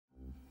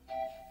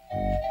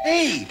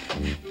Hey!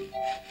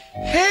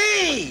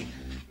 Hey!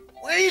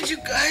 Why did you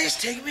guys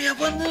take me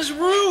up on this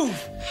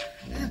roof?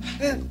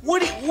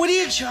 What are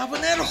you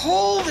chopping that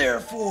hole there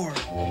for?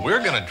 Well,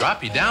 we're gonna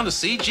drop you down to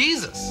see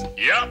Jesus.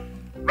 Yep,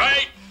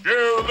 right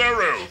through the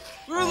roof.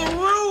 Through the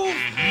roof?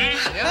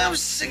 Mm-hmm. Yep. I'm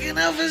sick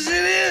enough as it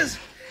is.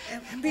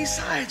 And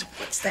besides,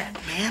 what's that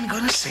man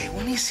gonna say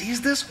when he sees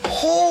this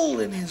hole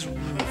in his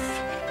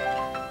roof?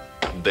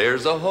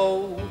 There's a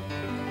hole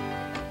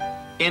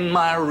in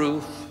my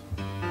roof.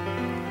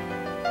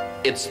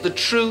 It's the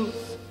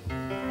truth.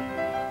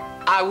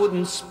 I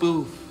wouldn't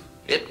spoof.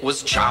 It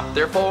was chopped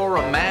there for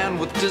a man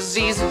with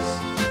diseases,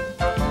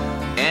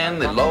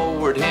 and they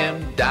lowered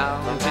him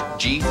down to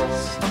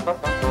Jesus.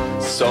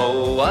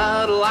 So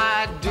what'll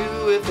I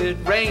do if it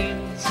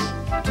rains?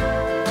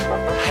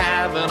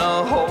 Having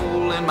a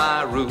hole in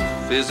my roof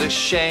is a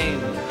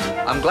shame.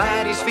 I'm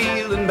glad he's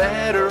feeling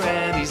better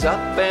and he's up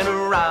and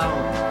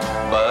around.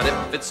 But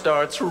if it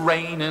starts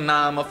raining,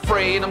 I'm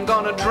afraid I'm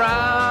gonna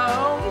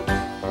drown.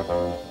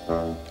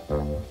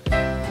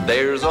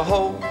 There's a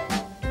hole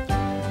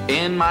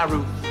in my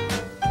roof.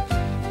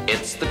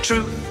 It's the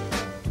truth.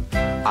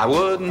 I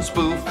wouldn't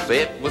spoof.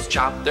 It was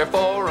chopped there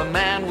for a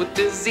man with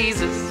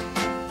diseases,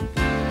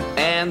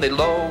 and they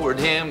lowered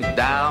him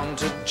down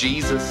to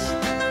Jesus.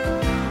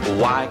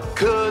 Why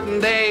couldn't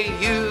they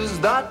use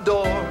the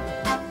door?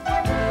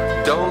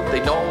 Don't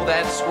they know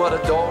that's what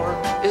a door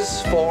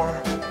is for?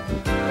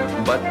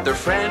 But their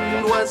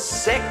friend was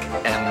sick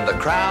and the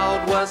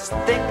crowd was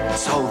thick,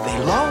 so they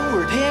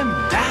lowered him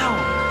down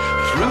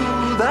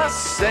through the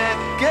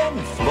second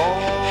floor.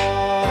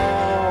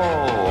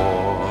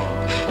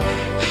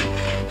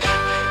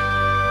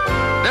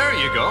 There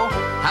you go.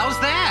 How's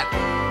that?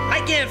 I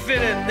can't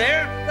fit in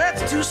there.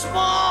 That's too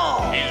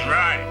small. He's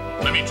right.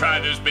 Let me try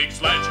this big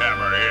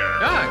sledgehammer here.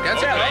 Ah,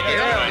 that's a good idea.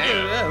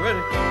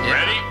 Yeah.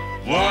 Ready?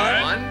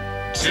 One,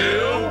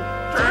 2,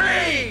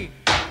 3.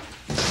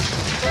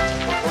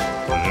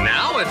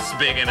 Now it's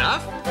big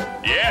enough.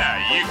 Yeah,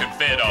 you can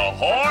fit a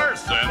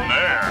horse in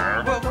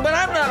there. But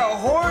I'm not a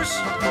horse.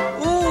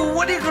 Ooh,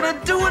 what are you gonna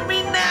do with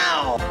me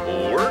now?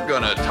 We're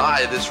gonna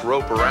tie this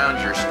rope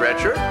around your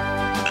stretcher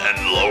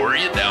and lower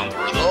you down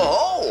through the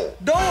hole.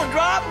 Don't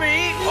drop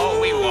me. Oh,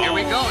 we won't. Here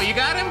we go. You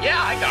got him?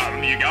 Yeah, I got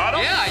him. You got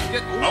him? Yeah. You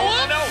did.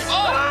 Oh, no.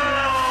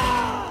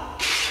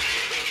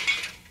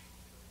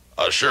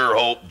 I sure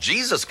hope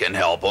Jesus can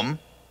help him.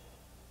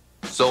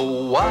 So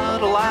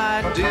what'll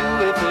I do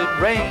if it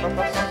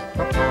rains?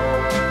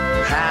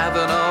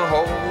 Having a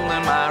hole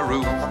in my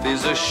roof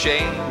is a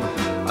shame.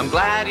 I'm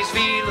glad he's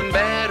feeling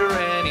better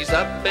and he's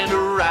up and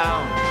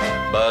around.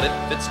 But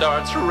if it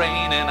starts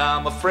raining,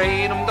 I'm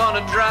afraid I'm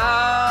gonna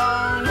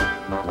drown.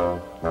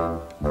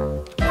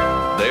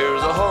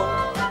 There's a hole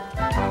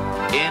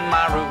in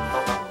my roof.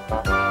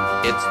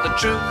 It's the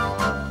truth.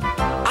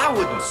 I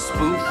wouldn't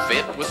spoof.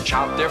 It was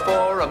chopped there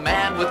for a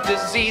man with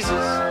diseases,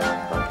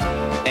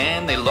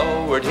 and they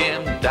lowered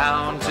him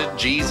down to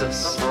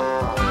Jesus.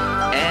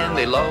 And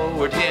they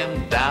lowered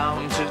him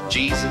down to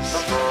Jesus.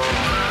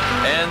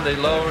 And they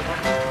lowered...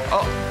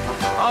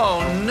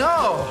 Oh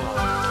no!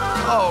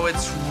 Oh,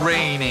 it's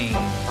raining.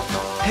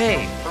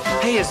 Hey,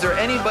 is there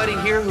anybody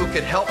here who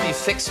could help me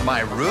fix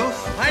my roof?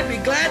 I'd be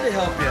glad to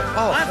help you.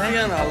 Oh, I'm thank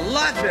feeling a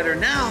lot better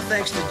now,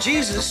 thanks to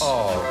Jesus.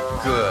 Oh,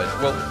 good.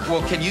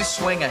 Well, can you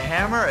swing a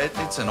hammer?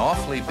 It's an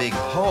awfully big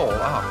hole.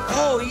 Oh,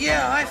 Oh,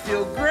 yeah, I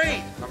feel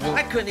great.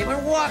 I couldn't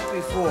even walk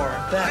before.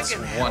 that's I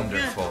can help you.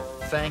 wonderful.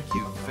 Thank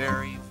you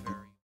very much.